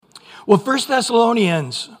Well, First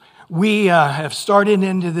Thessalonians, we have started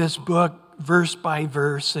into this book verse by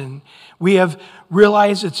verse, and we have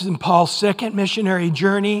realized it's in Paul's second missionary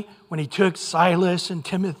journey when he took Silas and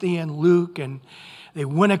Timothy and Luke, and they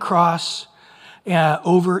went across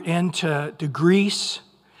over into Greece.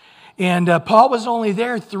 And Paul was only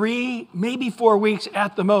there 3, maybe 4 weeks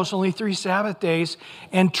at the most, only 3 Sabbath days,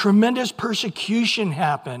 and tremendous persecution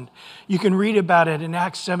happened. You can read about it in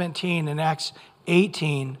Acts 17 and Acts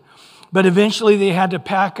 18. But eventually they had to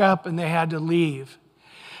pack up and they had to leave.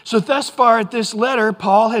 So thus far at this letter,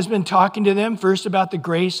 Paul has been talking to them first about the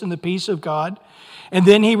grace and the peace of God. And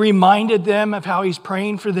then he reminded them of how he's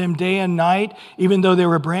praying for them day and night, even though they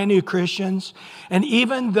were brand new Christians. And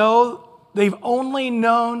even though they've only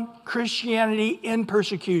known Christianity in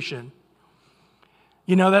persecution.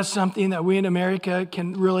 You know, that's something that we in America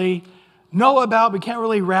can really know about, but can't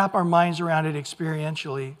really wrap our minds around it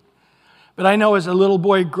experientially. But I know as a little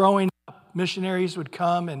boy growing up, missionaries would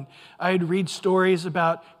come and I'd read stories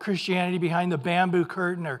about Christianity behind the bamboo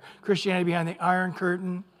curtain or Christianity behind the iron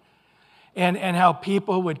curtain, and how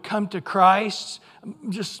people would come to Christ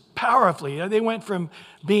just powerfully. They went from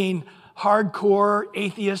being hardcore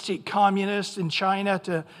atheistic communists in China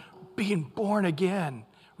to being born again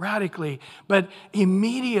radically. But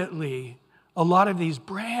immediately, a lot of these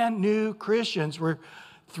brand new Christians were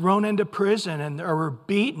thrown into prison or were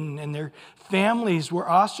beaten, and their families were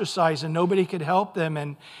ostracized and nobody could help them,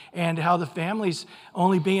 and how the families,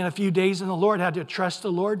 only being a few days in the Lord, had to trust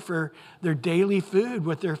the Lord for their daily food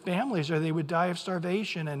with their families or they would die of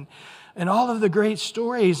starvation, and all of the great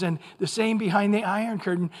stories, and the same behind the iron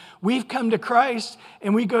curtain. We've come to Christ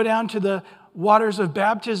and we go down to the waters of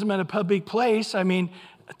baptism in a public place. I mean,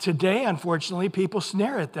 today, unfortunately, people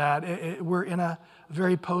snare at that. We're in a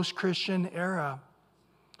very post-Christian era.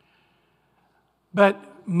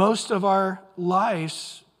 But most of our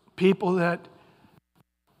lives, people that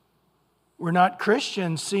were not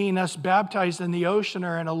Christians, seeing us baptized in the ocean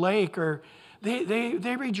or in a lake, or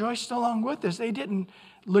they rejoiced along with us. They didn't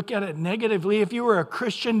look at it negatively. If you were a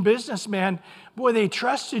Christian businessman, boy, they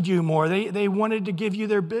trusted you more. They wanted to give you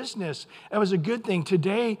their business. That was a good thing.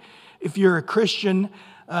 Today, if you're a Christian,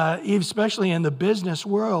 especially in the business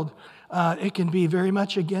world, it can be very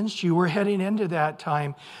much against you. We're heading into that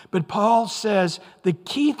time. But Paul says the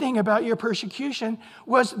key thing about your persecution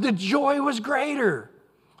was the joy was greater.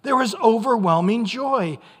 There was overwhelming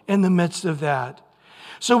joy in the midst of that.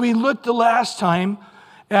 So we looked the last time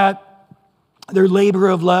at their labor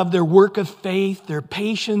of love, their work of faith, their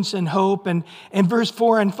patience and hope. And in verse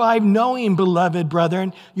 4 and 5, knowing, beloved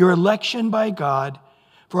brethren, your election by God,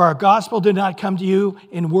 for our gospel did not come to you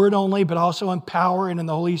in word only, but also in power and in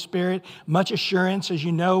the Holy Spirit. Much assurance, as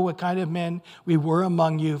you know what kind of men we were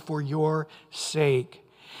among you for your sake.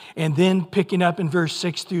 And then picking up in verse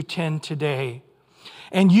 6 through 10 today.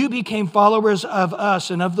 And you became followers of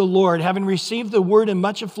us and of the Lord, having received the word in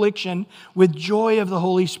much affliction with joy of the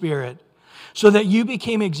Holy Spirit, so that you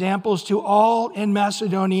became examples to all in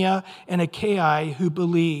Macedonia and Achaia who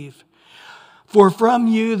believe. For from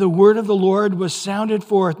you the word of the Lord was sounded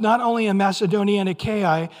forth, not only in Macedonia and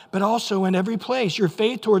Achaia, but also in every place. Your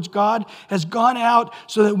faith towards God has gone out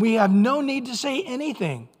so that we have no need to say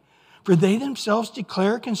anything. For they themselves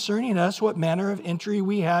declare concerning us what manner of entry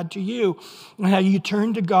we had to you, and how you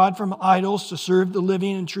turned to God from idols to serve the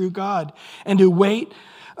living and true God, and to wait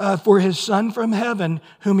for his Son from heaven,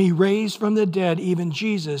 whom he raised from the dead, even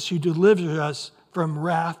Jesus, who delivers us from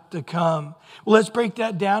wrath to come. Well, let's break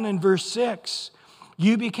that down in verse 6.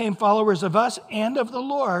 You became followers of us and of the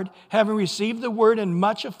Lord, having received the word in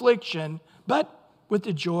much affliction, but with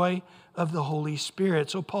the joy of the Holy Spirit.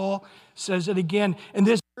 So Paul says it again. In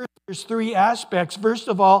this verse, there's 3 aspects. First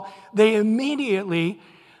of all, they immediately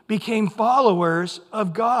became followers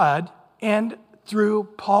of God, and through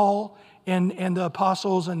Paul and the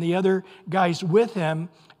apostles and the other guys with him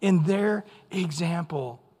in their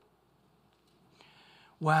example.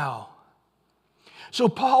 Wow. So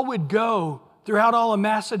Paul would go throughout all of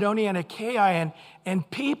Macedonia and Achaia,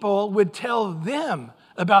 and people would tell them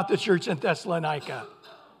about the church in Thessalonica.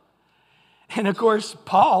 And of course,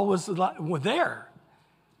 Paul was there.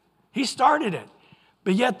 He started it.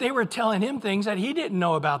 But yet they were telling him things that he didn't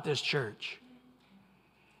know about this church.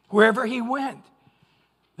 Wherever he went,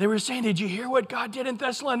 they were saying, did you hear what God did in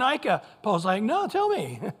Thessalonica? Paul's like, no, tell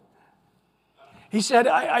me. He said,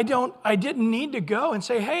 I didn't need to go and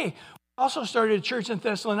say, hey, we also started a church in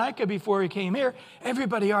Thessalonica before we came here.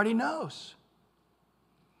 Everybody already knows.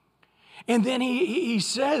 And then he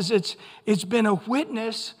says it's been a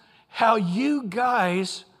witness how you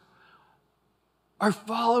guys are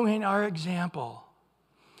following our example.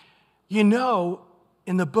 You know,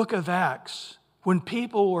 in the book of Acts, when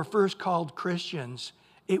people were first called Christians,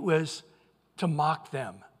 it was to mock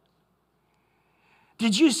them.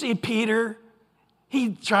 Did you see Peter?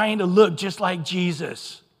 He trying to look just like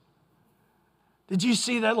Jesus. Did you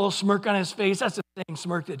see that little smirk on his face? That's the same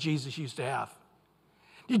smirk that Jesus used to have.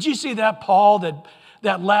 Did you see that Paul,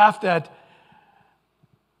 that laugh that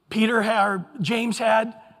Peter had, or James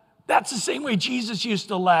had? That's the same way Jesus used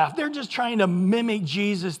to laugh. They're just trying to mimic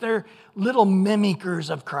Jesus. They're little mimickers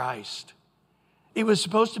of Christ. It was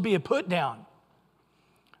supposed to be a put down.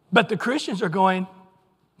 But the Christians are going,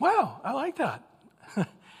 wow, I like that.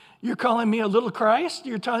 You're calling me a little Christ?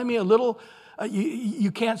 You're telling me a little,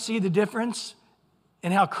 you can't see the difference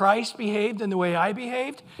in how Christ behaved and the way I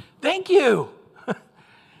behaved? Thank you.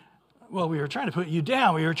 Well, we were trying to put you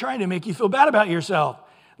down. We were trying to make you feel bad about yourself.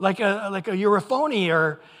 Like you're a phony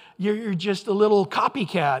or you're just a little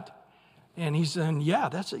copycat. And he's saying, yeah,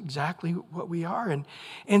 that's exactly what we are.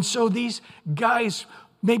 And so these guys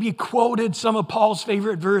maybe quoted some of Paul's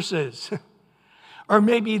favorite verses. Or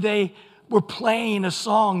maybe they were playing a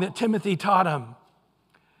song that Timothy taught them.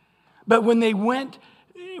 But when they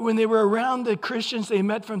were around the Christians they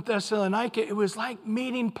met from Thessalonica, it was like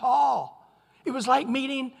meeting Paul. It was like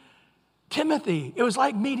meeting Timothy. It was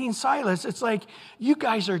like meeting Silas. It's like, you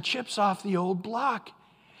guys are chips off the old block.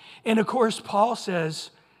 And of course, Paul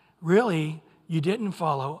says, really, you didn't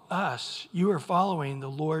follow us. You were following the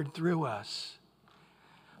Lord through us.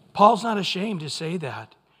 Paul's not ashamed to say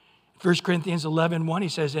that. 1 Corinthians 11:1, he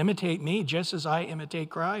says, imitate me just as I imitate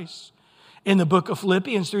Christ. In the book of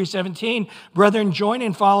Philippians 3:17, brethren, join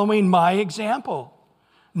in following my example.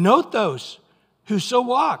 Note those who so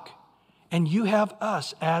walk, and you have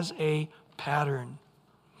us as a pattern.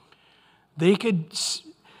 They could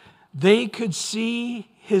see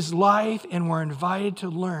his life and were invited to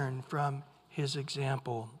learn from his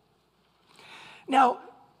example. Now,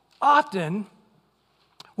 often,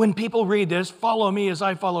 when people read this, follow me as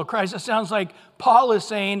I follow Christ, it sounds like Paul is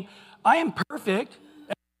saying, I am perfect,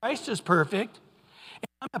 and Christ is perfect, and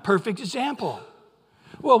I'm a perfect example.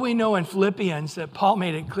 Well, we know in Philippians that Paul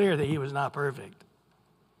made it clear that he was not perfect.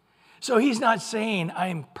 So he's not saying I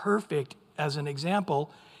am perfect as an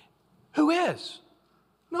example. Who is?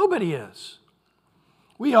 Nobody is.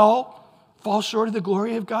 We all fall short of the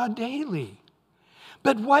glory of God daily.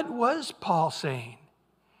 But what was Paul saying?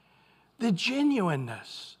 The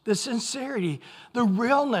genuineness, the sincerity, the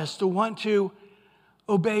realness to want to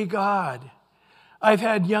obey God. I've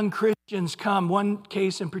had young Christians come. One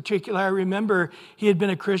case in particular, I remember he had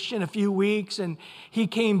been a Christian a few weeks and he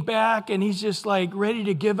came back and he's just like ready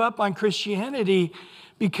to give up on Christianity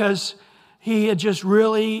because he had just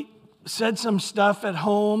really said some stuff at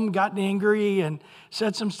home, gotten angry and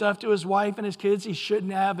said some stuff to his wife and his kids he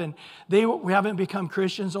shouldn't have, and they haven't become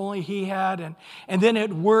Christians, only he had. And then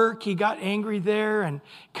at work, he got angry there and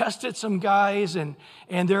cussed at some guys, and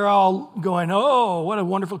they're all going, oh, what a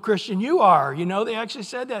wonderful Christian you are. You know, they actually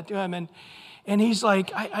said that to him. And he's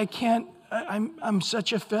like, I can't, I'm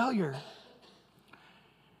such a failure.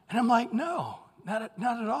 And I'm like, no, not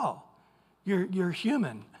at all. You're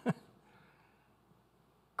human.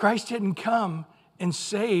 Christ didn't come and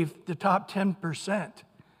save the top 10%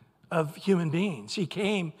 of human beings. He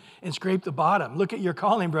came and scraped the bottom. Look at your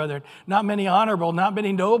calling, brethren. Not many honorable, not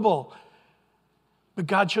many noble. But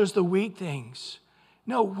God chose the weak things.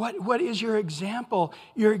 No, what is your example?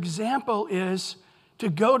 Your example is to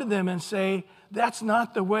go to them and say, that's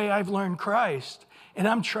not the way I've learned Christ. And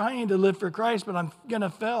I'm trying to live for Christ, but I'm going to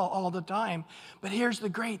fail all the time. But here's the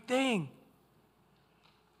great thing.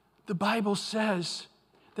 The Bible says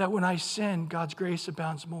that when I sin, God's grace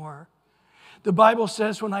abounds more. The Bible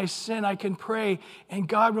says when I sin, I can pray, and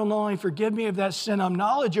God will not only forgive me of that sin I'm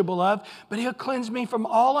knowledgeable of, but he'll cleanse me from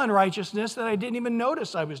all unrighteousness that I didn't even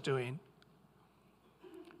notice I was doing.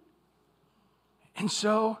 And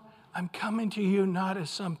so I'm coming to you not as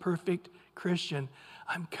some perfect Christian.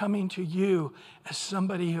 I'm coming to you as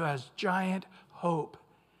somebody who has giant hope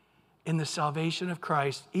in the salvation of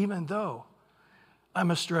Christ, even though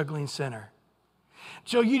I'm a struggling sinner.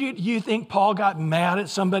 So you think Paul got mad at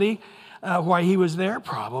somebody why he was there?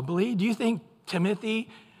 Probably. Do you think Timothy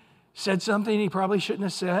said something he probably shouldn't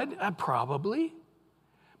have said? Probably.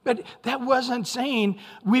 But that wasn't saying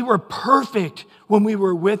we were perfect when we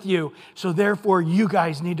were with you, so therefore you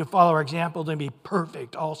guys need to follow our example to be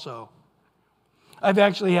perfect also. I've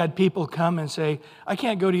actually had people come and say, I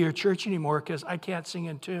can't go to your church anymore because I can't sing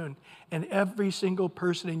in tune. And every single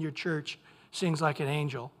person in your church sings like an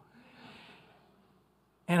angel.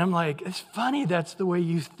 And I'm like, it's funny that's the way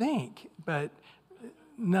you think, but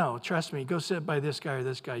no, trust me, go sit by this guy or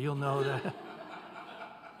this guy. You'll know that.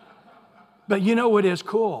 But you know what is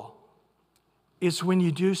cool? It's when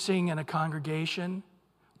you do sing in a congregation,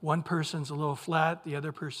 one person's a little flat, the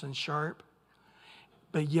other person's sharp,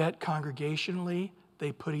 but yet congregationally,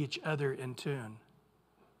 they put each other in tune.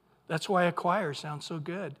 That's why a choir sounds so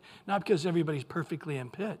good. Not because everybody's perfectly in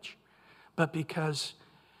pitch, but because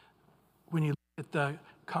when you look at the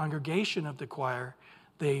congregation of the choir,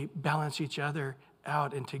 they balance each other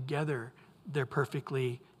out, and together they're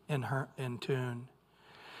perfectly in tune.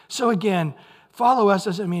 So again, follow us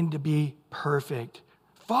doesn't mean to be perfect.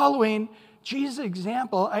 Following Jesus'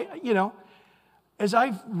 example, as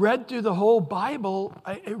I've read through the whole Bible,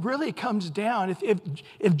 it really comes down.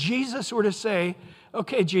 If Jesus were to say,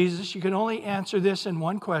 okay, Jesus, you can only answer this in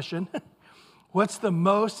one question. What's the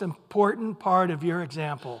most important part of your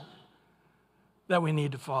example that we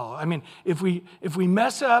need to follow? I mean, if we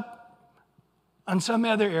mess up on some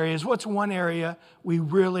other areas, what's one area we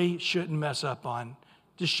really shouldn't mess up on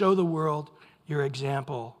to show the world your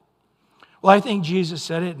example? Well, I think Jesus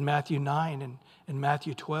said it in Matthew 9 and in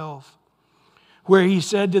Matthew 12, where he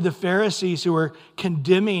said to the Pharisees who were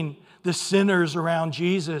condemning the sinners around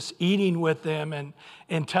Jesus, eating with them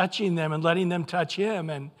and touching them and letting them touch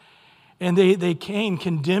him. And they came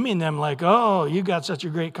condemning them like, oh, you got such a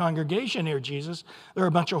great congregation here, Jesus. They're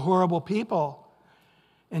a bunch of horrible people.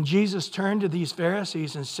 And Jesus turned to these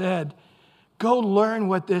Pharisees and said, go learn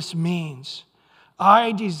what this means.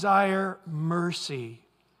 I desire mercy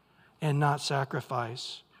and not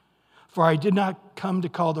sacrifice. For I did not come to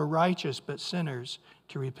call the righteous, but sinners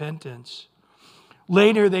to repentance.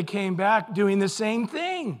 Later, they came back doing the same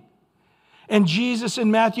thing. And Jesus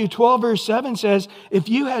in Matthew 12, verse 7 says, if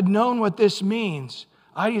you had known what this means,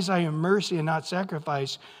 I desire mercy and not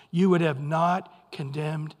sacrifice, you would have not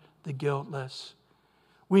condemned the guiltless.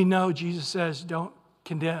 We know Jesus says, don't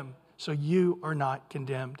condemn, so you are not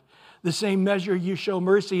condemned. The same measure you show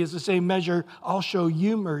mercy is the same measure I'll show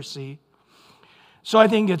you mercy. So I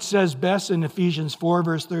think it says best in Ephesians 4,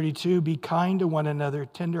 verse 32, be kind to one another,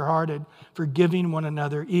 tenderhearted, forgiving one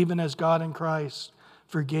another, even as God in Christ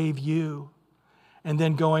forgave you. And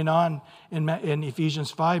then going on in Ephesians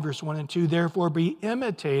 5, verse 1 and 2, therefore be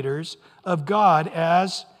imitators of God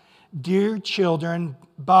as dear children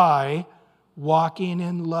by walking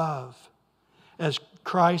in love, as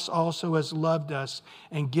Christ also has loved us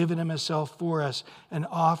and given himself for us, an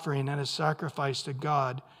offering and a sacrifice to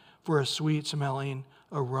God for a sweet-smelling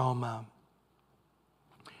aroma.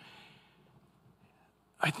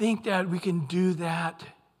 I think that we can do that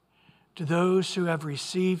to those who have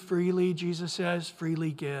received freely, Jesus says,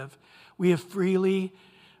 freely give. We have freely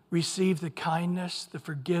received the kindness, the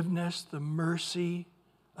forgiveness, the mercy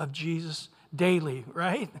of Jesus daily,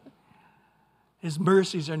 right? His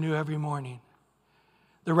mercies are new every morning.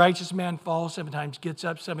 The righteous man falls 7 times, gets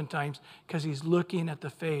up 7 times, because he's looking at the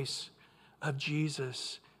face of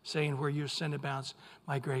Jesus, saying, where your sin abounds,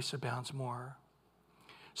 my grace abounds more.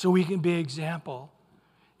 So we can be an example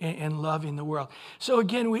in loving the world. So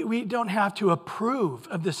again, we don't have to approve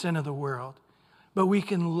of the sin of the world, but we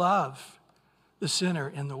can love the sinner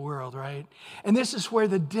in the world, right? And this is where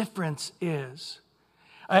the difference is.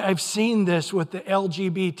 I've seen this with the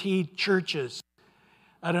LGBT churches.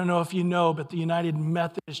 I don't know if you know, but the United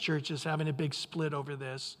Methodist Church is having a big split over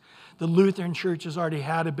this. The Lutheran Church has already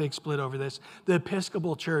had a big split over this. The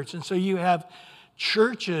Episcopal Church. And so you have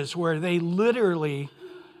churches where they literally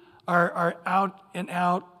are out and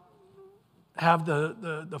out, have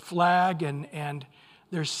the flag, and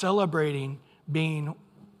they're celebrating being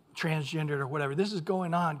transgendered or whatever. This is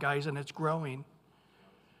going on, guys, and it's growing.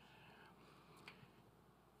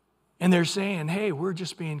 And they're saying, hey, we're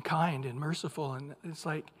just being kind and merciful. And it's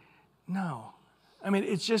like, no. I mean,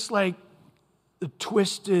 it's just like the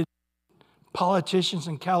twisted politicians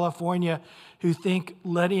in California who think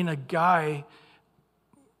letting a guy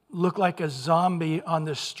look like a zombie on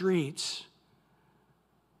the streets,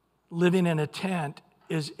 living in a tent,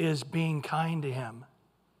 is being kind to him.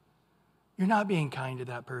 You're not being kind to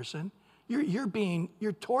that person.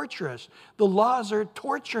 You're torturous. The laws are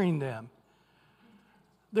torturing them.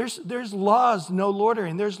 There's laws, no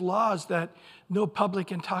loitering. There's laws that no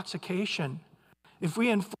public intoxication. If we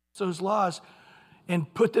enforce those laws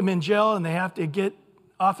and put them in jail and they have to get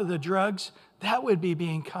off of the drugs, that would be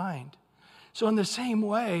being kind. So in the same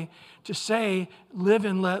way, to say, live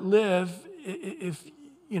and let live, if,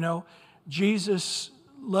 Jesus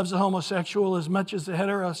loves the homosexual as much as the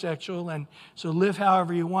heterosexual, and so live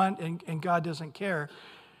however you want, and God doesn't care,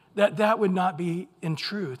 that would not be in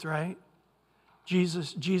truth, right?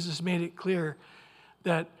 Jesus made it clear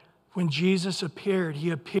that when Jesus appeared, he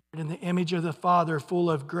appeared in the image of the Father, full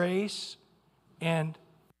of grace and,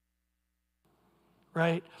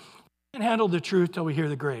 right? can't handle the truth till we hear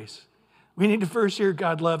the grace. We need to first hear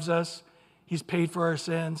God loves us. He's paid for our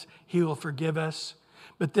sins. He will forgive us.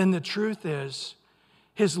 But then the truth is,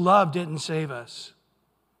 his love didn't save us.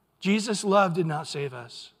 Jesus' love did not save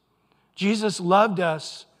us. Jesus loved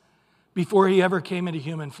us before he ever came into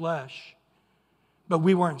human flesh. But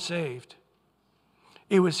we weren't saved.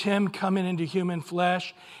 It was him coming into human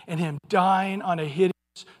flesh and him dying on a hideous,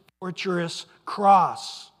 torturous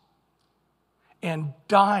cross. And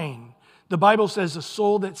dying. The Bible says the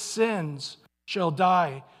soul that sins shall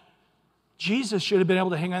die. Jesus should have been able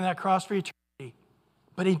to hang on that cross for eternity.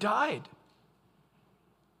 But he died.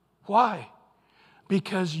 Why?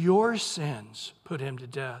 Because your sins put him to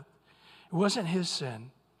death. It wasn't his sin.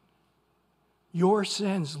 Your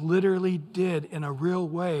sins literally did, in a real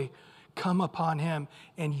way, come upon him,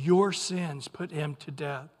 and your sins put him to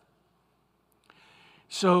death.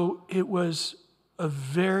 So it was a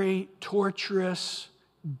very torturous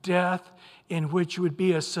death in which would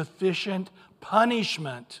be a sufficient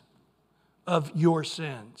punishment of your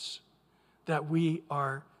sins that we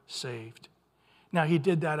are saved. Now, he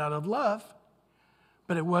did that out of love,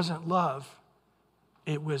 but it wasn't love.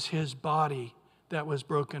 It was his body that was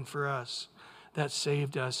broken for us, that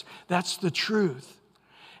saved us. That's the truth.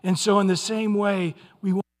 And so in the same way,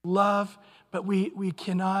 we want love, but we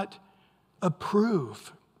cannot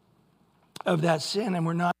approve of that sin, and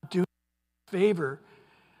we're not doing a favor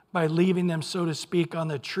by leaving them, so to speak, on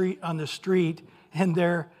the street, and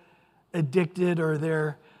they're addicted, or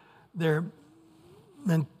their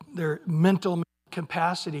mental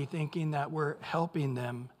capacity, thinking that we're helping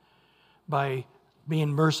them by being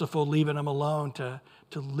merciful, leaving them alone to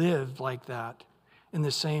live like that. In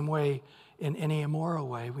the same way, in any immoral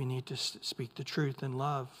way, we need to speak the truth in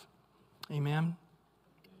love. Amen?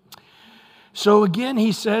 So again,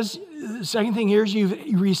 he says, the second thing here is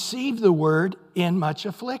you've received the word in much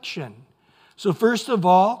affliction. So first of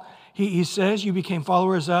all, he says you became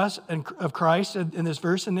followers of Christ in this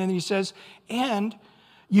verse. And then he says, and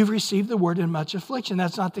you've received the word in much affliction.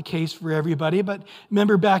 That's not the case for everybody. But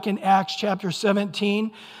remember back in Acts chapter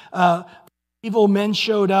 17, evil men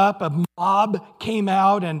showed up, a mob came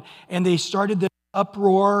out, and they started the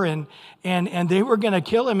uproar, and they were going to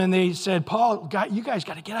kill him. And they said, Paul, you guys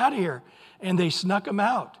got to get out of here. And they snuck him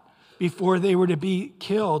out before they were to be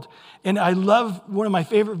killed. And I love one of my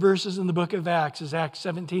favorite verses in the book of Acts is Acts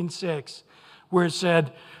 17:6, where it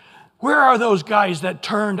said, where are those guys that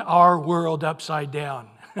turned our world upside down?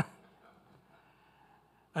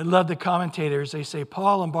 I love the commentators. They say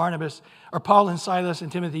Paul and Silas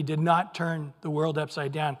and Timothy did not turn the world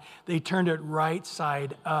upside down. They turned it right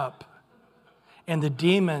side up. And the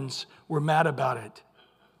demons were mad about it.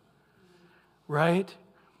 Right?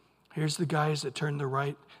 Here's the guys that turned the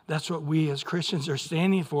right. That's what we as Christians are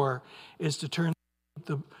standing for, is to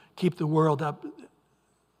keep the world up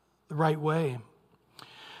the right way.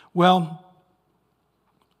 Well,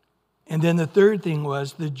 and then the third thing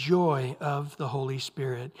was the joy of the Holy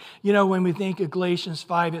Spirit. You know, when we think of Galatians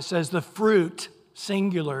 5, it says the fruit,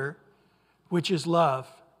 singular, which is love.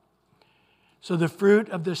 So the fruit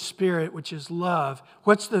of the Spirit, which is love.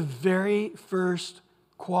 What's the very first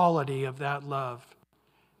quality of that love?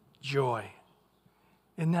 Joy.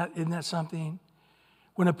 Isn't that something?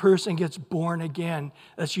 When a person gets born again,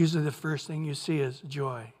 that's usually the first thing you see is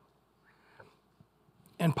joy.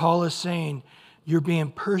 And Paul is saying, you're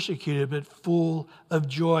being persecuted, but full of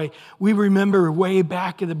joy. We remember way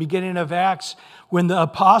back in the beginning of Acts when the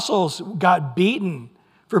apostles got beaten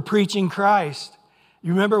for preaching Christ.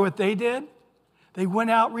 You remember what they did? They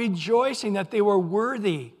went out rejoicing that they were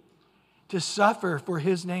worthy to suffer for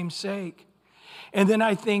his name's sake. And then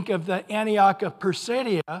I think of the Antioch of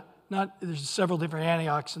Pisidia. There's several different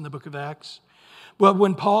Antiochs in the book of Acts. But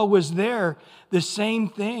when Paul was there, the same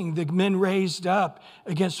thing, the men raised up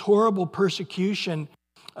against horrible persecution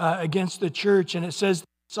against the church. And it says the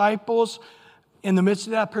disciples, in the midst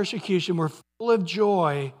of that persecution, were full of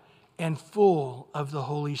joy and full of the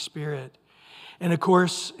Holy Spirit. And of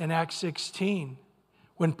course, in Acts 16,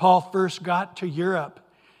 when Paul first got to Europe,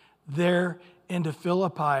 there into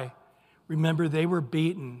Philippi, remember, they were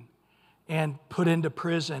beaten and put into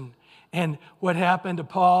prison. And what happened to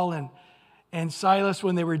Paul and Silas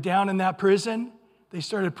when they were down in that prison? They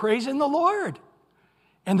started praising the Lord.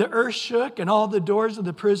 And the earth shook and all the doors of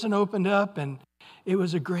the prison opened up, and it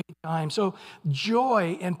was a great time. So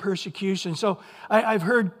joy in persecution. So I've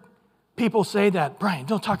heard people say that, Bryan,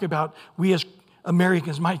 don't talk about we as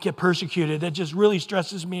Americans might get persecuted. That just really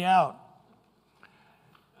stresses me out.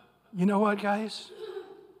 You know what, guys?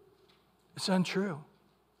 It's untrue.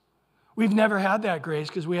 We've never had that grace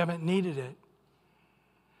because we haven't needed it.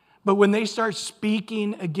 But when they start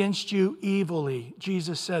speaking against you evilly,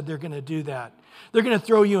 Jesus said they're going to do that. They're going to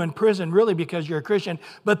throw you in prison, really because you're a Christian,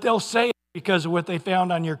 but they'll say it because of what they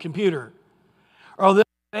found on your computer. Or they'll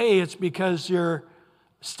say it's because you're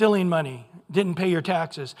stealing money, didn't pay your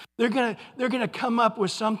taxes. They're going to come up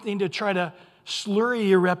with something to try to slur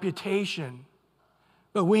your reputation.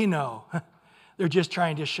 But we know they're just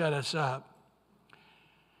trying to shut us up.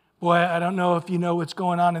 Boy, I don't know if you know what's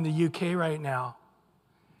going on in the UK right now,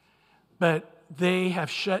 but they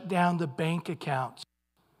have shut down the bank accounts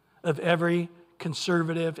of every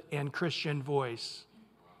conservative and Christian voice.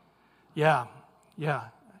 Yeah.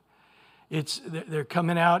 They're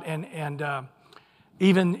coming out and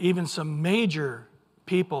even some major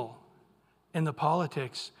people in the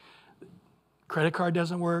politics, credit card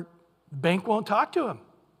doesn't work, bank won't talk to them.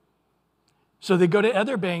 So they go to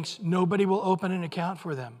other banks, nobody will open an account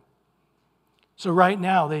for them. So right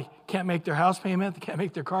now, they can't make their house payment, they can't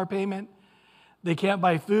make their car payment, they can't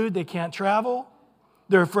buy food, they can't travel.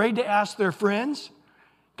 They're afraid to ask their friends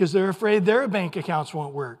because they're afraid their bank accounts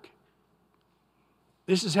won't work.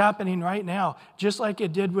 This is happening right now, just like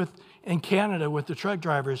it did in Canada with the truck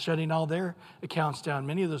drivers shutting all their accounts down.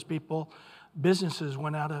 Many of those people, businesses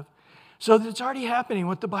went out of. So it's already happening.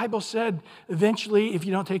 What the Bible said, eventually, if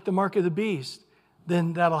you don't take the mark of the beast,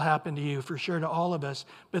 then that'll happen to you for sure, to all of us.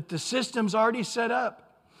 But the system's already set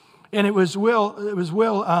up. And it was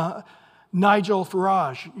Nigel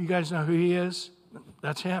Farage. You guys know who he is?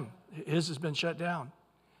 That's him. His has been shut down.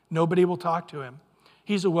 Nobody will talk to him.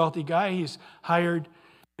 He's a wealthy guy. He's hired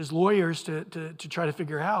his lawyers to try to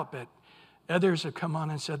figure out, but others have come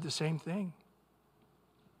on and said the same thing.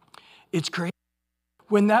 It's crazy.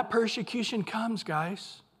 When that persecution comes,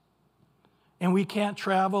 guys, and we can't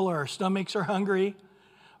travel, or our stomachs are hungry,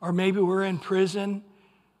 or maybe we're in prison,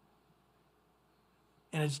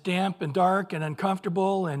 and it's damp and dark and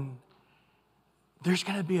uncomfortable, and there's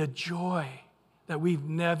going to be a joy that we've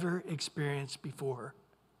never experienced before.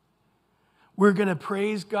 We're going to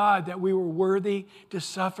praise God that we were worthy to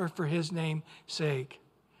suffer for His name's sake.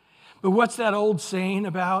 But what's that old saying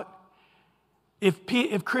about?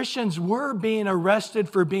 If Christians were being arrested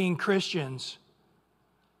for being Christians,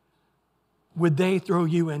 would they throw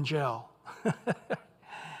you in jail?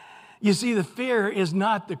 You see, the fear is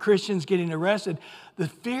not the Christians getting arrested. The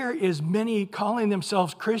fear is many calling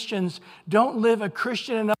themselves Christians don't live a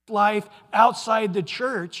Christian enough life outside the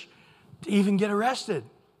church to even get arrested.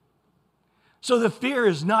 So the fear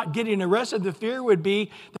is not getting arrested. The fear would be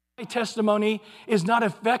that my testimony is not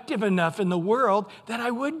effective enough in the world that I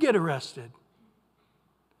would get arrested.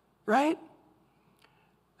 Right?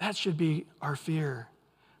 That should be our fear.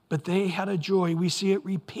 But they had a joy. We see it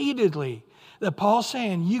repeatedly. That Paul's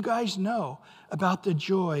saying, you guys know about the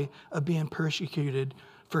joy of being persecuted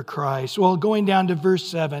for Christ. Well, going down to verse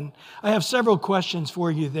 7, I have several questions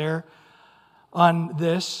for you there on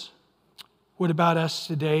this. What about us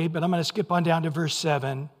today? But I'm going to skip on down to verse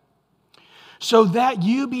 7. So that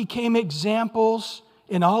you became examples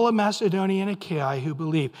in all of Macedonia and Achaia who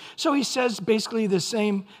believe. So he says basically the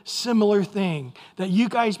same similar thing, that you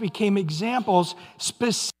guys became examples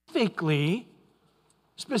specifically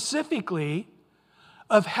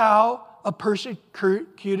of how a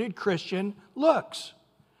persecuted Christian looks.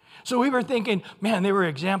 So we were thinking, man, they were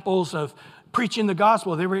examples of preaching the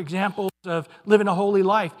gospel. They were examples of living a holy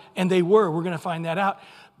life. And they were. We're going to find that out.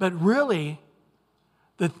 But really,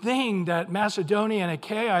 the thing that Macedonia and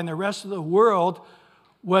Achaia and the rest of the world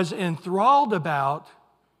was enthralled about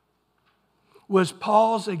was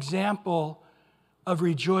Paul's example of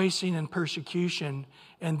rejoicing in persecution,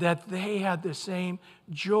 and that they had the same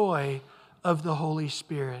joy of the Holy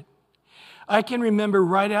Spirit. I can remember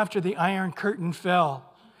right after the Iron Curtain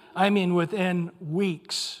fell, I mean within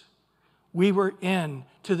weeks, we were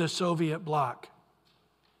into the Soviet bloc.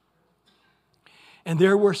 And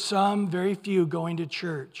there were some, very few, going to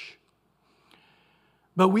church.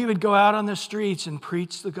 But we would go out on the streets and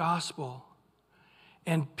preach the gospel.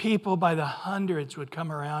 And people by the hundreds would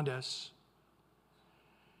come around us.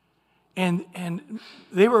 And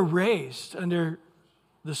they were raised under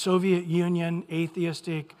the Soviet Union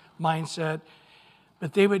atheistic mindset.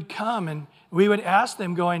 But they would come and we would ask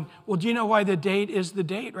them going, well, do you know why the date is the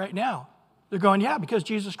date right now? They're going, yeah, because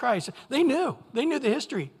Jesus Christ. They knew the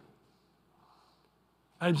history.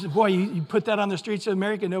 I said, boy, you put that on the streets of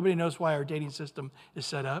America, nobody knows why our dating system is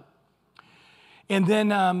set up. And then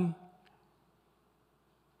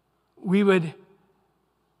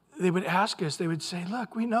they would ask us, they would say,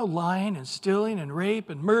 look, we know lying and stealing and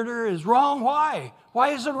rape and murder is wrong. Why? Why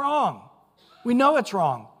is it wrong? We know it's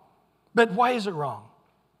wrong. But why is it wrong?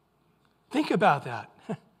 Think about that.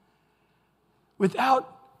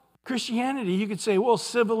 Without Christianity, you could say, well,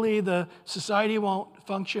 civilly, the society won't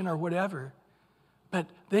function or whatever. But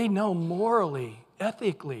they know morally,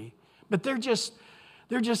 ethically. But they're just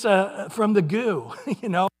from the goo,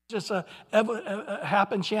 just a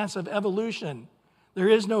happen chance of evolution. There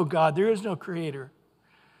is no God. There is no creator.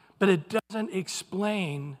 But it doesn't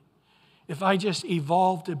explain, if I just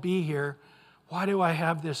evolved to be here, why do I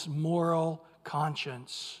have this moral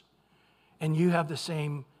conscience? And you have the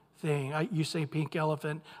same thing. You say pink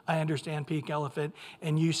elephant, I understand pink elephant.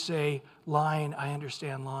 And you say lion, I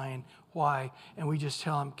understand lion. Why? And we just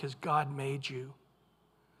tell them, because God made you.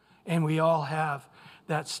 And we all have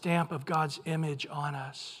that stamp of God's image on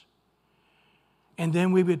us. And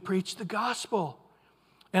then we would preach the gospel.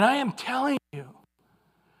 And I am telling you,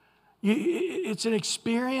 it's an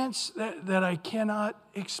experience that I cannot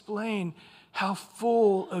explain, how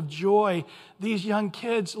full of joy these young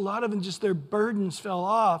kids, a lot of them just their burdens fell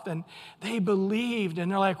off and they believed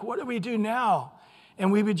and they're like, what do we do now?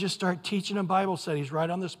 And we would just start teaching them Bible studies right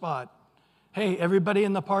on the spot. Hey, everybody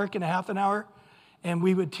in the park in a half an hour. And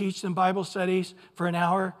we would teach them Bible studies for an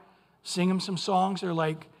hour, sing them some songs. They're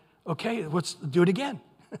like, okay, let's do it again.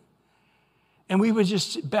 And we would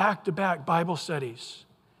just back-to-back Bible studies,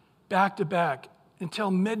 back-to-back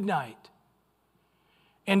until midnight.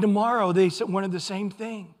 And tomorrow they wanted the same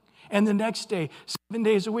thing. And the next day, 7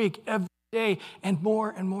 days a week, every day, and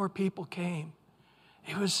more people came.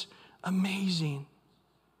 It was amazing.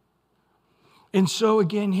 And so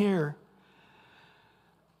again here,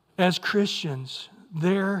 as Christians,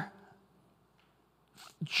 their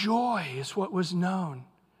joy is what was known.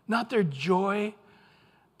 Not their joy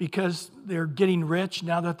because they're getting rich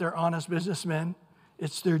now that they're honest businessmen.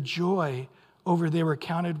 It's their joy over they were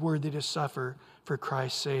counted worthy to suffer for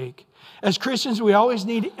Christ's sake. As Christians, we always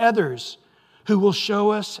need others who will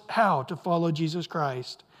show us how to follow Jesus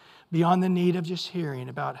Christ beyond the need of just hearing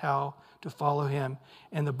about how to follow him.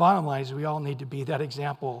 And the bottom line is we all need to be that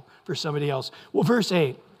example for somebody else. Well, verse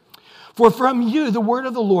 8. For from you the word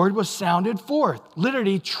of the Lord was sounded forth,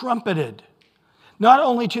 literally trumpeted, not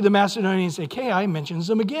only to the Macedonians and Achaia, mentions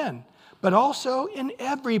them again, but also in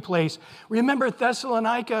every place. Remember,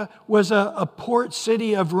 Thessalonica was a port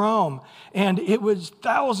city of Rome, and it was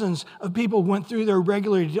thousands of people went through there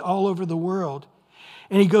regularly all over the world.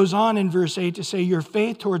 And he goes on in verse 8 to say, your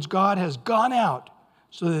faith towards God has gone out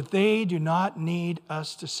so that they do not need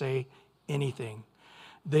us to say anything.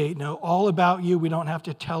 They know all about you. We don't have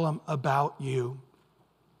to tell them about you.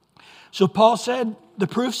 So Paul said, the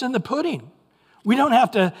proof's in the pudding. We don't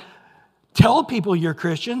have to tell people you're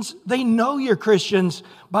Christians. They know you're Christians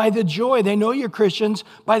by the joy. They know you're Christians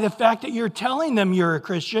by the fact that you're telling them you're a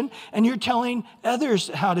Christian and you're telling others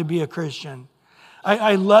how to be a Christian.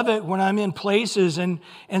 I love it when I'm in places and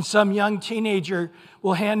some young teenager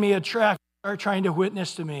will hand me a tract and start trying to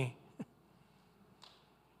witness to me.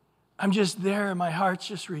 I'm just there and my heart's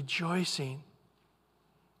just rejoicing.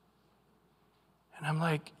 And I'm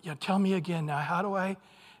like, yeah, tell me again now, how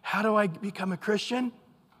do I become a Christian?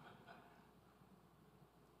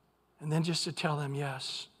 And then just to tell them,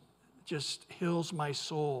 yes, just heals my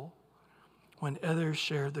soul when others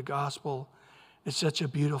share the gospel. It's such a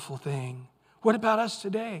beautiful thing. What about us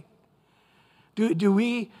today? Do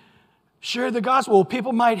we share the gospel? Well,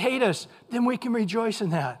 people might hate us. Then we can rejoice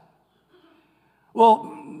in that.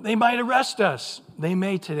 Well, they might arrest us. They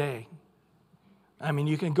may today. I mean,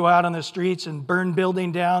 you can go out on the streets and burn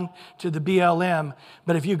building down to the BLM,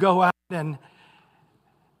 but if you go out and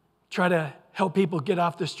try to help people get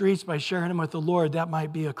off the streets by sharing them with the Lord, that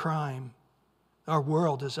might be a crime. Our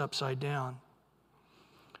world is upside down.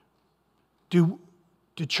 Do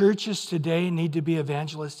churches today need to be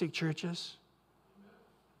evangelistic churches?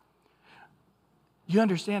 You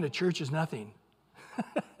understand a church is nothing.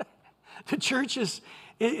 The church is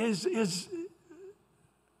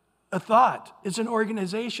a thought. It's an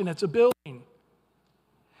organization. It's a building.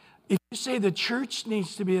 If you say the church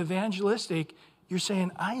needs to be evangelistic, you're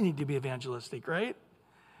saying I need to be evangelistic, right?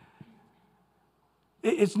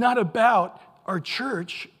 It's not about our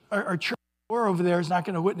church. Our church door over there is not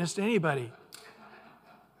going to witness to anybody.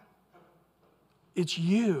 It's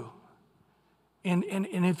you. And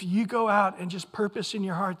if you go out and just purpose in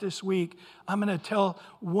your heart this week, I'm going to tell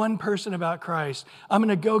one person about Christ. I'm going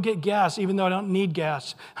to go get gas, even though I don't need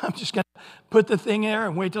gas. I'm just going to put the thing there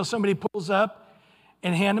and wait till somebody pulls up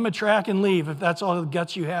and hand them a tract and leave if that's all the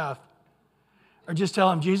guts you have. Or just tell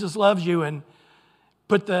them Jesus loves you and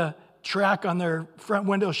put the tract on their front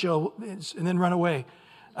window sill and then run away.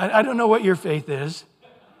 I don't know what your faith is,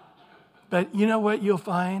 but you know what you'll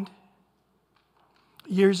find?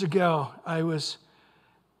 Years ago, I was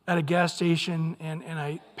at a gas station and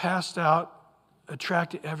I passed out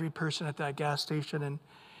attracted every person at that gas station. And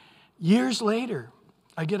years later,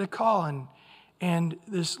 I get a call, and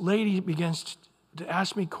this lady begins to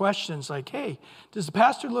ask me questions like, hey, does the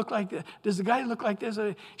pastor look like this? Does the guy look like this?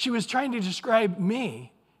 She was trying to describe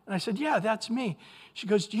me. And I said, yeah, that's me. She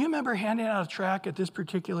goes, do you remember handing out a tract at this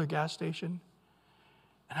particular gas station?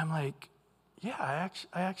 And I'm like, yeah,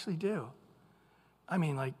 I actually do. I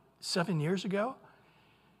mean, like 7 years ago?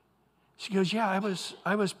 She goes, yeah,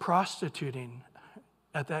 I was prostituting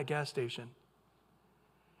at that gas station.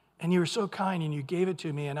 And you were so kind and you gave it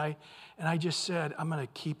to me, and I just said, I'm going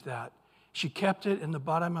to keep that. She kept it in the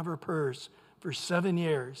bottom of her purse for 7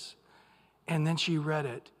 years, and then she read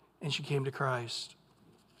it, and she came to Christ.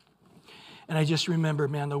 And I just remember,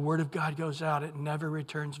 man, the Word of God goes out. It never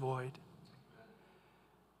returns void.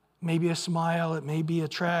 Maybe a smile, it may be a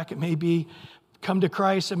tract, it may be come to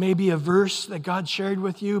Christ, it may be a verse that God shared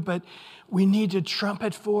with you, but we need to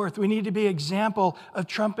trumpet forth. We need to be an example of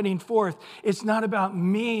trumpeting forth. It's not about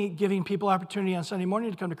me giving people opportunity on Sunday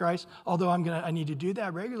morning to come to Christ, although I need to do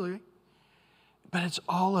that regularly. But it's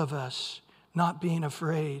all of us not being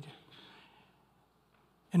afraid.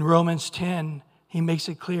 In Romans 10, he makes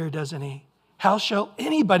it clear, doesn't he? How shall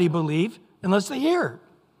anybody believe unless they hear?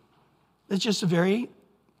 It's just a very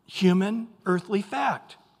human, earthly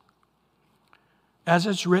fact. As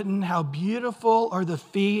it's written, how beautiful are the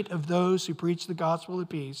feet of those who preach the gospel of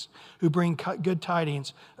peace, who bring good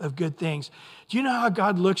tidings of good things. Do you know how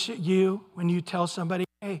God looks at you when you tell somebody,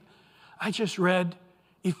 hey, I just read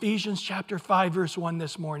Ephesians chapter 5, verse 1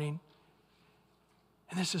 this morning,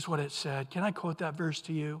 and this is what it said. Can I quote that verse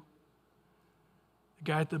to you?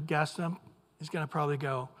 The guy at the gas pump is going to probably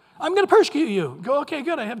go, I'm going to persecute you. Go, okay,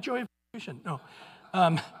 good, I have joy of persecution.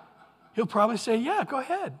 No. He'll probably say, yeah, go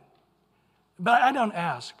ahead. But I don't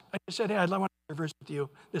ask. I just said, hey, I'd like to share a verse with you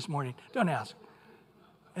this morning. Don't ask.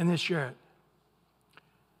 And then share it.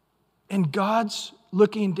 And God's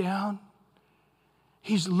looking down.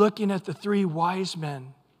 He's looking at the 3 wise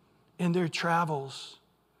men in their travels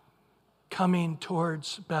coming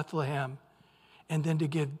towards Bethlehem, and then to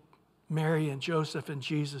give Mary and Joseph and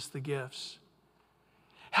Jesus the gifts.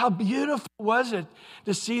 How beautiful was it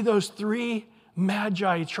to see those 3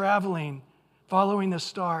 magi traveling, following the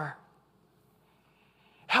star.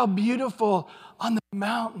 How beautiful on the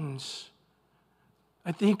mountains.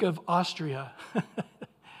 I think of Austria.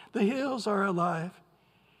 The hills are alive.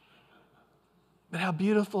 But how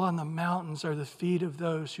beautiful on the mountains are the feet of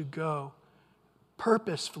those who go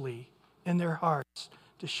purposefully in their hearts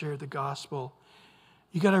to share the gospel.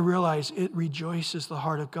 You got to realize it rejoices the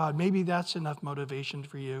heart of God. Maybe that's enough motivation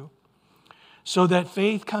for you. So that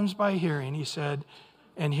faith comes by hearing, he said,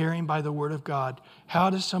 and hearing by the word of God. How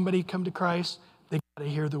does somebody come to Christ? They got to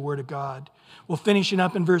hear the word of God. Well, finishing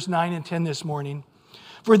up in verse 9 and 10 this morning.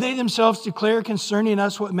 For they themselves declare concerning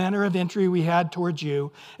us what manner of entry we had towards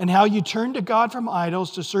you, and how you turned to God from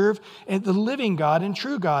idols to serve the living God and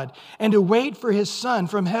true God, and to wait for his Son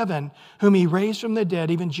from heaven, whom he raised from the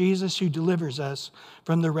dead, even Jesus, who delivers us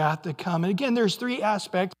from the wrath to come. And again, there's 3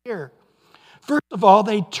 aspects here. First of all,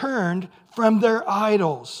 they turned from their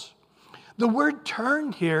idols. The word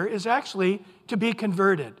turned here is actually to be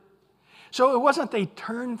converted. So it wasn't they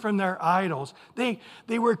turned from their idols. They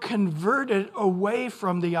were converted away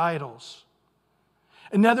from the idols.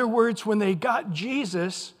 In other words, when they got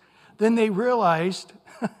Jesus, then they realized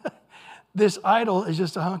this idol is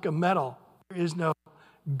just a hunk of metal. There is no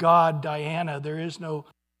God, Diana. There is no...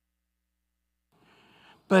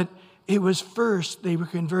 But it was first they were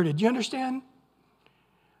converted. Do you understand?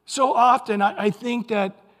 So often I think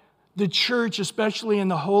that the church, especially in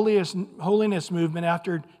the holiness movement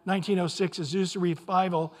after 1906 Azusa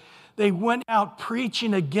revival, they went out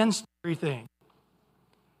preaching against everything.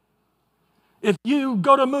 If you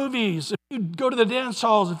go to movies, if you go to the dance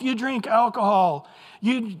halls, if you drink alcohol,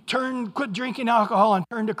 you quit drinking alcohol and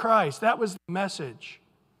turn to Christ. That was the message.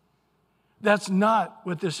 That's not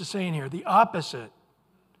what this is saying here. The opposite.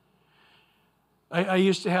 I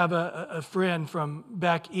used to have a friend from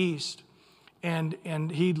back east, and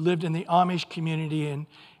he lived in the Amish community,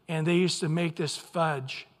 and they used to make this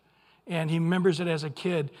fudge. And he remembers it as a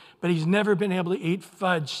kid, but he's never been able to eat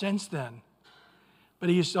fudge since then. But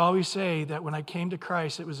he used to always say that when I came to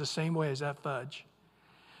Christ, it was the same way as that fudge.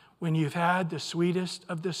 When you've had the sweetest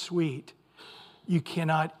of the sweet, you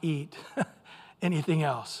cannot eat anything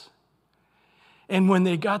else. And when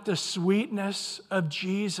they got the sweetness of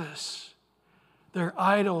Jesus, their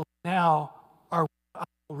idol now are what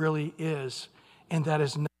idol really is, and that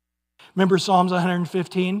is not. Remember Psalms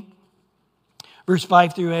 115, verse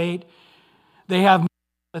 5 through 8? They have mouths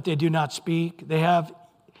that they do not speak. They have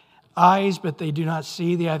Eyes, but they do not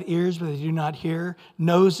see. They have ears, but they do not hear.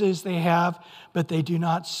 Noses they have, but they do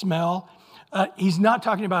not smell. He's not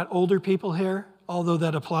talking about older people here, although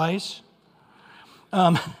that applies.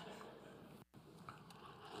 But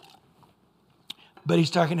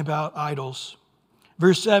he's talking about idols.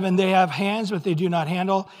 Verse 7, they have hands, but they do not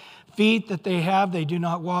handle. Feet that they have, they do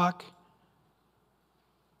not walk.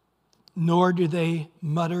 Nor do they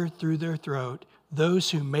mutter through their throat. Those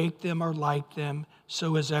who make them are like them.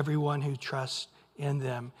 So is everyone who trusts in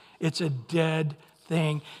them. It's a dead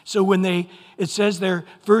thing. So it says there,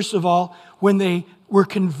 first of all, when they were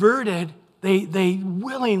converted, they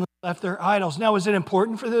willingly left their idols. Now, is it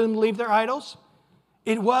important for them to leave their idols?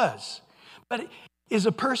 It was. But is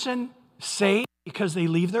a person saved because they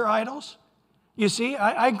leave their idols? You see,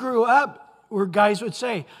 I grew up where guys would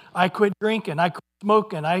say, I quit drinking, I quit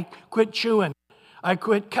smoking, I quit chewing, I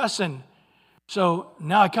quit cussing. So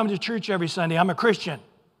now I come to church every Sunday. I'm a Christian.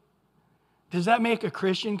 Does that make a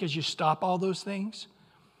Christian because you stop all those things?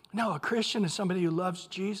 No, a Christian is somebody who loves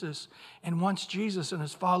Jesus and wants Jesus and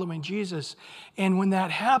is following Jesus. And when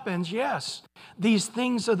that happens, yes, these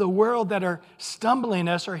things of the world that are stumbling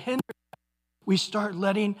us or hindering us, we start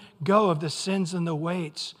letting go of the sins and the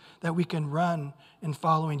weights that we can run in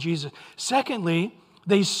following Jesus. Secondly,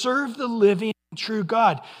 they serve the living and true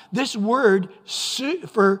God. This word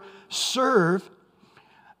for serve,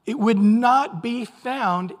 it would not be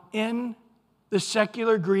found in the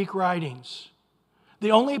secular Greek writings.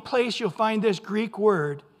 The only place you'll find this Greek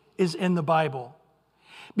word is in the Bible,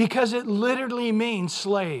 because it literally means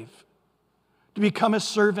slave, to become a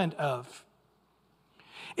servant of.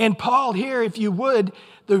 And Paul here, if you would,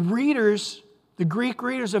 the Greek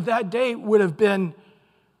readers of that day would have been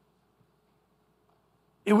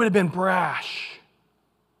brash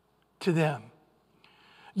to them.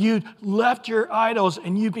 You left your idols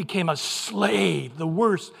and you became a slave, the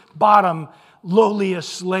worst, bottom, lowliest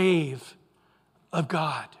slave of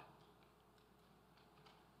God.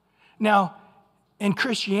 Now, in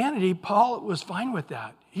Christianity, Paul was fine with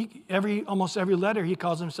that. Almost every letter, he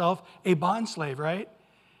calls himself a bondslave, right?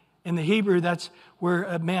 In the Hebrew, that's where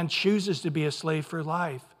a man chooses to be a slave for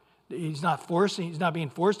life. He's not being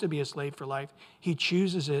forced to be a slave for life. He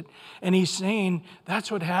chooses it. And he's saying that's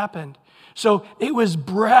what happened. So it was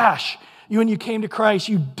brash. When you came to Christ,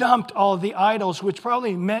 you dumped all of the idols, which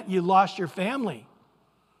probably meant you lost your family,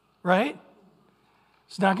 right?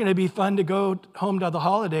 It's not going to be fun to go home to the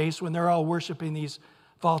holidays when they're all worshiping these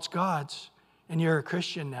false gods, and you're a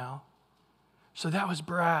Christian now. So that was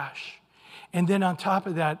brash. And then on top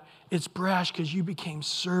of that, it's brash because you became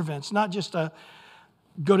servants, not just a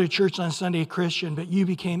go to church on Sunday Christian, but you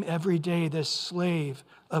became every day this slave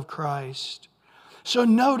of Christ. So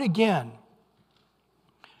note again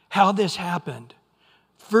how this happened.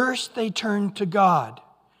 First, they turned to God.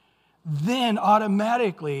 Then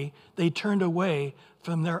automatically they turned away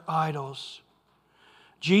from their idols.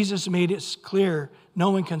 Jesus made it clear no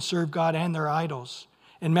one can serve God and their idols.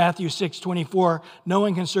 In Matthew 6:24, no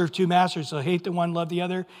one can serve two masters. So hate the one, love the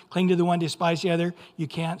other, cling to the one, despise the other. You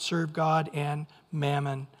can't serve God and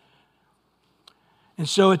mammon. And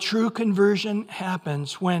so a true conversion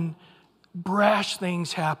happens when brash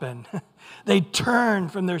things happen. They turn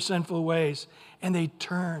from their sinful ways and they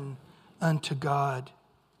turn unto God.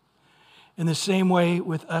 In the same way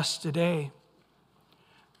with us today.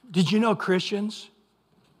 Did you know Christians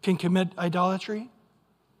can commit idolatry?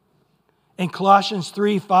 In Colossians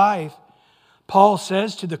 3:5, Paul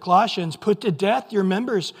says to the Colossians, put to death your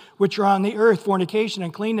members which are on the earth, fornication,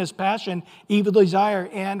 uncleanness, passion, evil desire,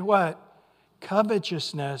 and what?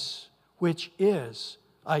 Covetousness, which is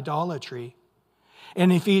idolatry.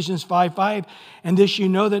 In Ephesians 5:5, and this you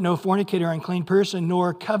know that no fornicator, unclean person,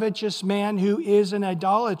 nor covetous man who is an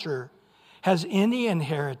idolater has any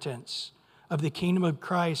inheritance of the kingdom of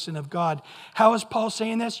Christ and of God. How is Paul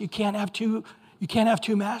saying this? You can't have two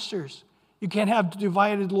masters. You can't have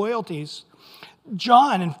divided loyalties.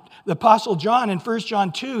 John, the Apostle John in 1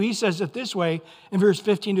 John 2, he says it this way in verse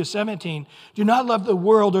 15 to 17. Do not love the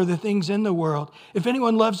world or the things in the world. If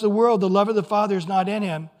anyone loves the world, the love of the Father is not in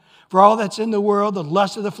him. For all that's in the world, the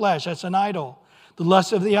lust of the flesh, that's an idol. The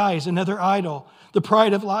lust of the eyes, another idol. The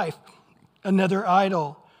pride of life, another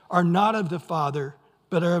idol, are not of the Father,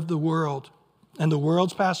 but are of the world. And the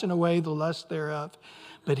world's passing away, the lust thereof.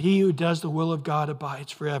 But he who does the will of God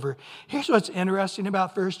abides forever. Here's what's interesting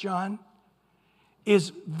about 1 John.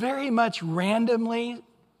 Is very much randomly,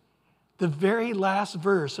 the very last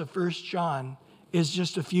verse of 1 John is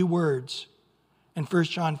just a few words. In 1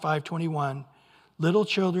 John 5:21, little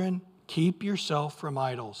children, keep yourself from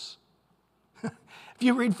idols. If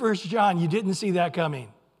you read 1 John, you didn't see that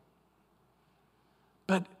coming.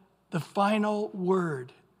 But the final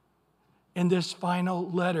word in this final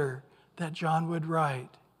letter that John would write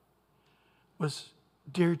was,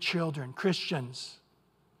 dear children, Christians,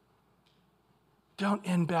 don't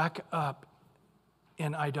end back up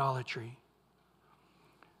in idolatry.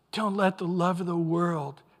 Don't let the love of the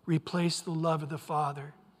world replace the love of the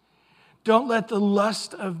Father. Don't let the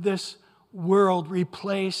lust of this world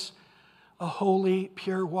replace a holy,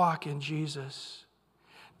 pure walk in Jesus.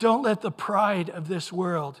 Don't let the pride of this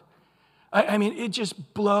world. I mean, it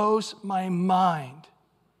just blows my mind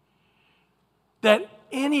that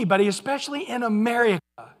anybody, especially in America,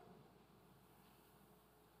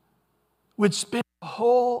 would spend a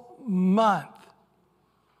whole month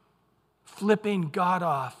flipping God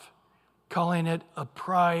off, calling it a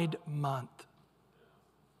Pride Month.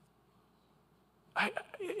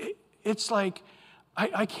 It's like,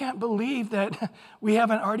 I can't believe that we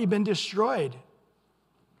haven't already been destroyed.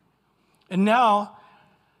 And now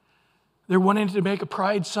they're wanting to make a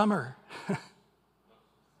Pride Summer.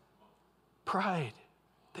 Pride,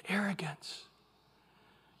 the arrogance.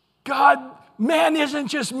 God, man isn't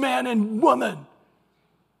just man and woman.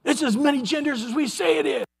 It's as many genders as we say it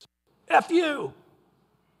is. F you.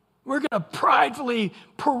 We're going to pridefully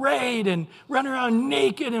parade and run around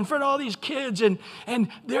naked in front of all these kids. And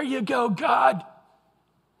there you go, God.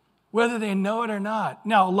 Whether they know it or not.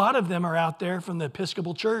 Now, a lot of them are out there from the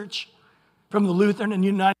Episcopal Church, from the Lutheran and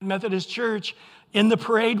United Methodist Church, in the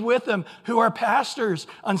parade with them, who are pastors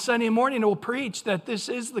on Sunday morning who will preach that this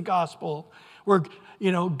is the gospel, where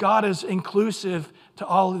God is inclusive to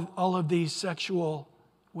all of these sexual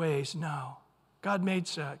ways. No, God made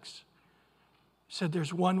sex. He said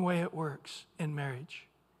there's one way it works in marriage.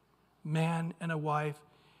 Man and a wife,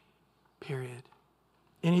 period.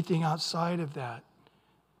 Anything outside of that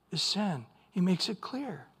is sin. He makes it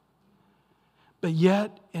clear. But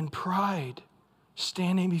yet, in pride,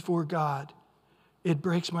 standing before God, it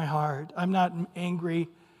breaks my heart. I'm not angry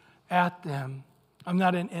at them. I'm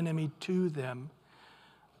not an enemy to them.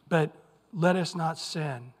 But let us not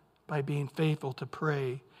sin by being faithful to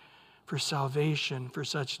pray for salvation for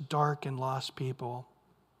such dark and lost people.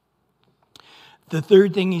 The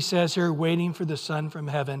third thing he says here, waiting for the Son from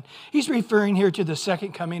heaven. He's referring here to the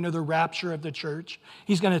second coming or the rapture of the church.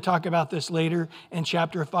 He's going to talk about this later in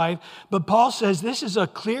chapter 5. But Paul says this is a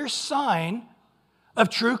clear sign of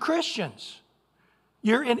true Christians.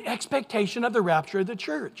 You're in expectation of the rapture of the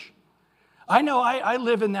church. I know I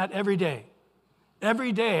live in that every day.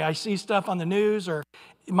 Every day I see stuff on the news, or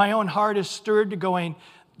my own heart is stirred to going,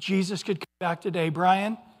 Jesus could come back today.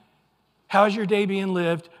 Bryan, how's your day being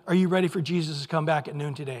lived? Are you ready for Jesus to come back at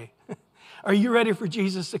noon today? Are you ready for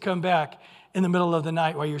Jesus to come back in the middle of the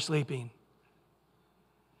night while you're sleeping?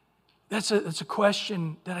 That's a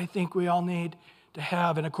question that I think we all need to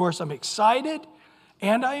have. And of course, I'm excited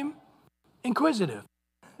and I'm inquisitive.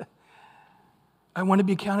 I want to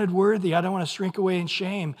be counted worthy. I don't want to shrink away in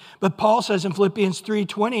shame. But Paul says in Philippians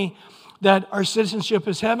 3:20 that our citizenship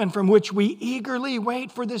is heaven, from which we eagerly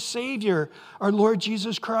wait for the Savior, our Lord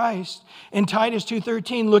Jesus Christ. In Titus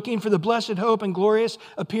 2:13, looking for the blessed hope and glorious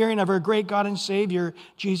appearing of our great God and Savior,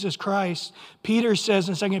 Jesus Christ. Peter says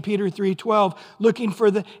in 2 Peter 3:12, looking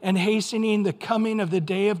for and hastening the coming of the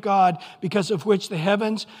day of God, because of which the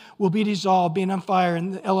heavens will be dissolved, being on fire,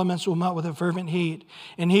 and the elements will melt with a fervent heat.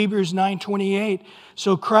 In Hebrews 9:28,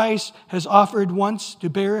 so Christ has offered once to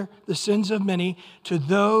bear the sins of many. To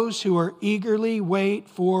those who are eagerly wait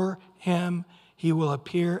for him, he will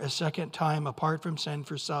appear a second time apart from sin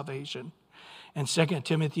for salvation. And 2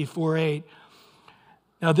 Timothy 4:8,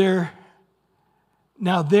 Now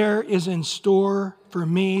there is in store for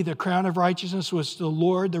me the crown of righteousness, which the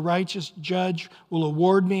Lord, the righteous judge, will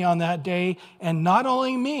award me on that day. And not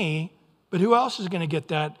only me, but who else is going to get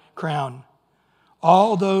that crown?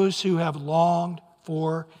 All those who have longed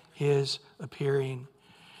for his appearing.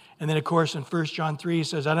 And then, of course, in 1 John 3, he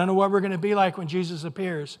says, I don't know what we're going to be like when Jesus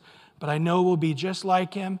appears, but I know we'll be just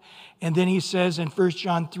like him. And then he says in 1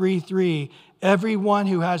 John 3:3, everyone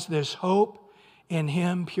who has this hope in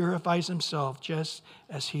him purifies himself just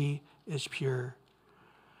as he is pure.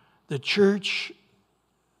 The church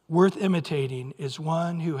worth imitating is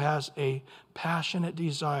one who has a passionate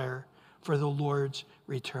desire for the Lord's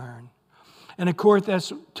return. And of course,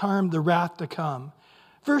 that's termed the wrath to come.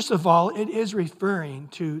 First of all, it is referring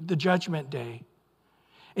to the judgment day.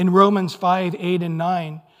 In Romans 5:8 and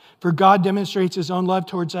 9, for God demonstrates his own love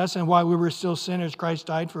towards us, and while we were still sinners, Christ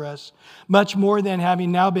died for us. Much more than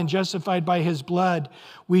having now been justified by his blood,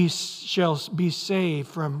 we shall be saved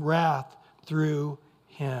from wrath through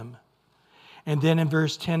him. And then in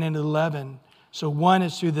verse 10 and 11, So one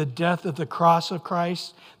is through the death of the cross of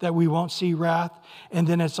Christ that we won't see wrath. And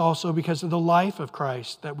then it's also because of the life of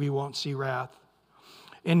Christ that we won't see wrath.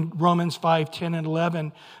 In Romans 5:10 and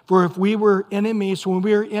 11, for if we were enemies, when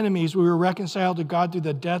we were enemies, we were reconciled to God through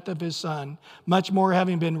the death of his Son. Much more,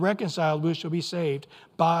 having been reconciled, we shall be saved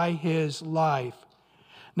by his life.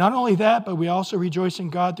 Not only that, but we also rejoice in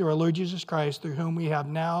God through our Lord Jesus Christ, through whom we have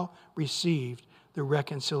now received the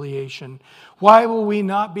reconciliation. Why will we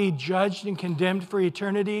not be judged and condemned for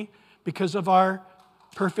eternity? Because of our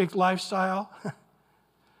perfect lifestyle?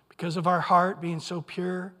 Because of our heart being so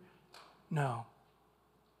pure? No.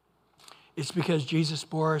 It's because Jesus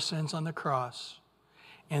bore our sins on the cross,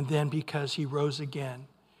 and then because he rose again.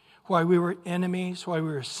 While we were enemies, while we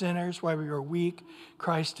were sinners, while we were weak,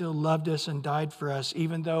 Christ still loved us and died for us,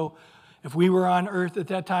 even though if we were on earth at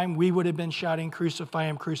that time, we would have been shouting, crucify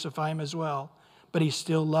him as well. But he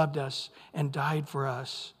still loved us and died for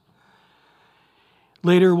us.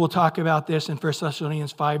 Later, we'll talk about this in 1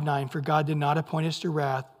 Thessalonians 5:9. For God did not appoint us to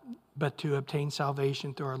wrath, but to obtain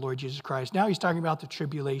salvation through our Lord Jesus Christ. Now he's talking about the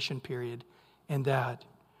tribulation period and that.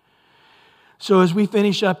 So as we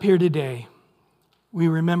finish up here today, we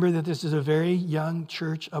remember that this is a very young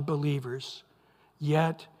church of believers.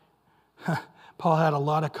 Yet, Paul had a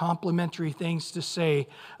lot of complimentary things to say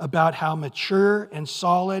about how mature and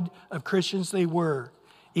solid of Christians they were,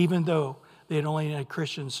 even though they had only been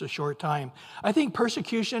Christians a short time. I think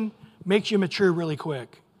persecution makes you mature really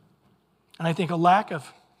quick. And I think a lack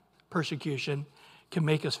of persecution can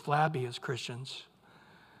make us flabby as Christians.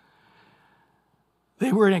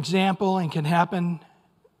 They were an example and can happen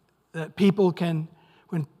that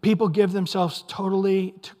when people give themselves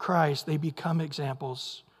totally to Christ, they become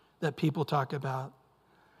examples that people talk about.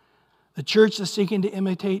 The church is seeking to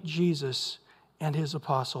imitate Jesus and his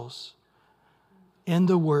apostles in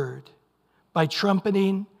the word, by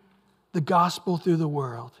trumpeting the gospel through the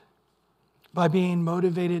world, by being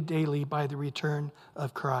motivated daily by the return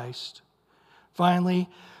of Christ. Finally,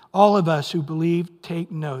 all of us who believe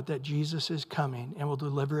take note that Jesus is coming and will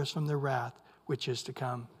deliver us from the wrath which is to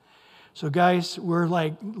come. So guys, we're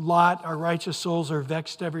like Lot. Our righteous souls are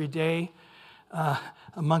vexed every day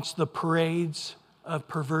amongst the parades of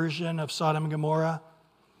perversion of Sodom and Gomorrah.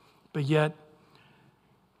 But yet,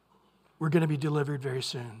 we're going to be delivered very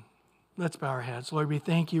soon. Let's bow our heads. Lord, we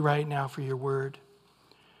thank you right now for your word.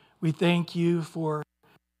 We thank you for,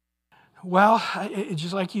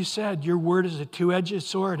 just like you said, your word is a two-edged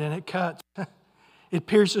sword and it cuts. It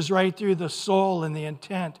pierces right through the soul and the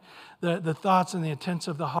intent, the thoughts and the intents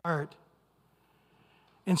of the heart.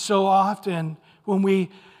 And so often when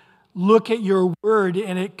we look at your word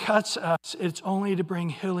and it cuts us, it's only to bring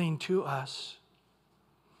healing to us.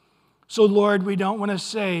 So Lord, we don't want to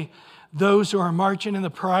say those who are marching in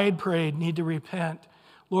the pride parade need to repent.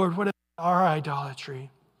 Lord, what about our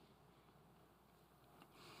idolatry?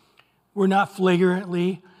 We're not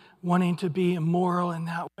flagrantly wanting to be immoral in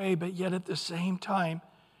that way, but yet at the same time,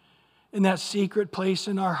 in that secret place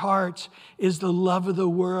in our hearts is the love of the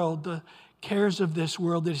world, the cares of this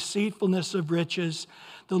world, the deceitfulness of riches,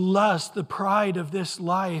 the lust, the pride of this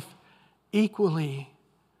life, equally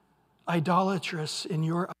idolatrous in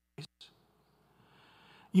your eyes.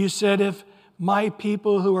 You said, if my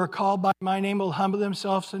people who are called by my name will humble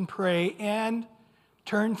themselves and pray and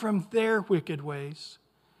turn from their wicked ways.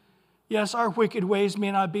 Yes, our wicked ways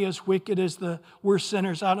may not be as wicked as the worst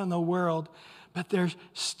sinners out in the world, but they're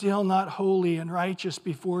still not holy and righteous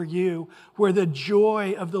before you, where the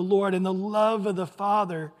joy of the Lord and the love of the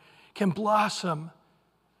Father can blossom.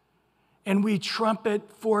 And we trumpet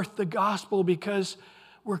forth the gospel because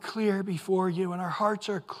we're clear before you and our hearts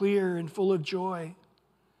are clear and full of joy.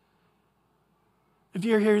 If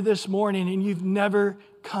you're here this morning and you've never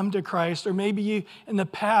come to Christ, or maybe you in the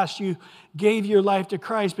past you gave your life to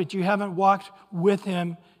Christ, but you haven't walked with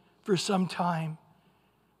him for some time,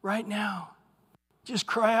 right now, just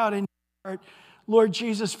cry out in your heart, Lord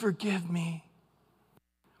Jesus, forgive me.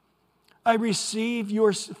 I receive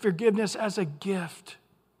your forgiveness as a gift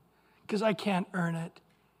because I can't earn it.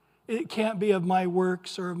 It can't be of my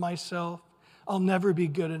works or of myself. I'll never be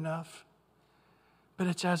good enough. But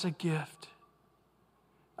it's as a gift.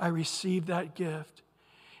 I receive that gift.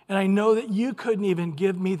 And I know that you couldn't even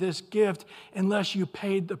give me this gift unless you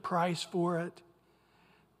paid the price for it.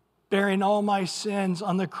 Bearing all my sins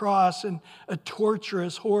on the cross in a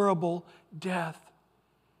torturous, horrible death.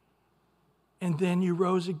 And then you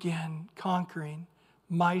rose again, conquering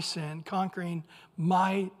my sin, conquering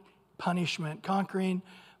my punishment, conquering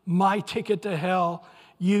my ticket to hell.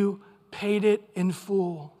 You paid it in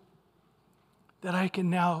full. That I can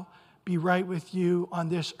now be right with you on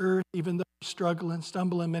this earth, even though I struggle and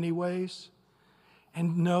stumble in many ways.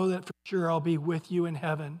 and know that for sure I'll be with you in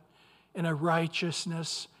heaven in a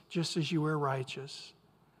righteousness just as you were righteous.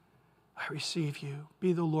 I receive you.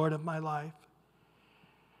 Be the Lord of my life.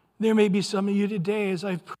 There may be some of you today as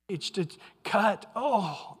I've preached to cut.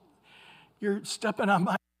 Oh, you're stepping on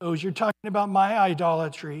my toes. You're talking about my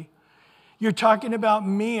idolatry. You're talking about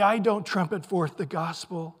me. I don't trumpet forth the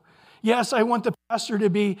gospel. Yes, I want the pastor to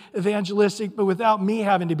be evangelistic, but without me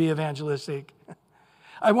having to be evangelistic.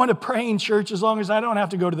 I want a praying church as long as I don't have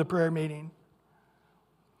to go to the prayer meeting.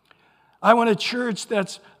 I want a church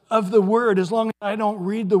that's of the word as long as I don't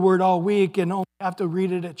read the word all week and only have to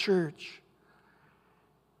read it at church.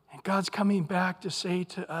 And God's coming back to say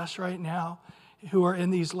to us right now who are in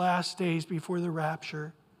these last days before the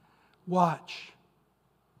rapture, watch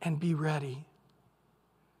and be ready.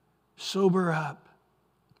 Sober up.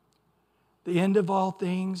 The end of all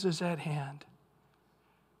things is at hand.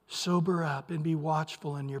 Sober up and be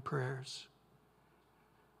watchful in your prayers.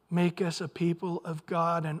 Make us a people of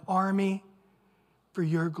God, an army for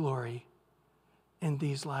your glory in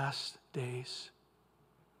these last days.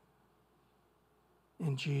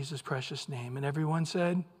 In Jesus' precious name. And everyone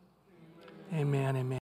said, amen, amen.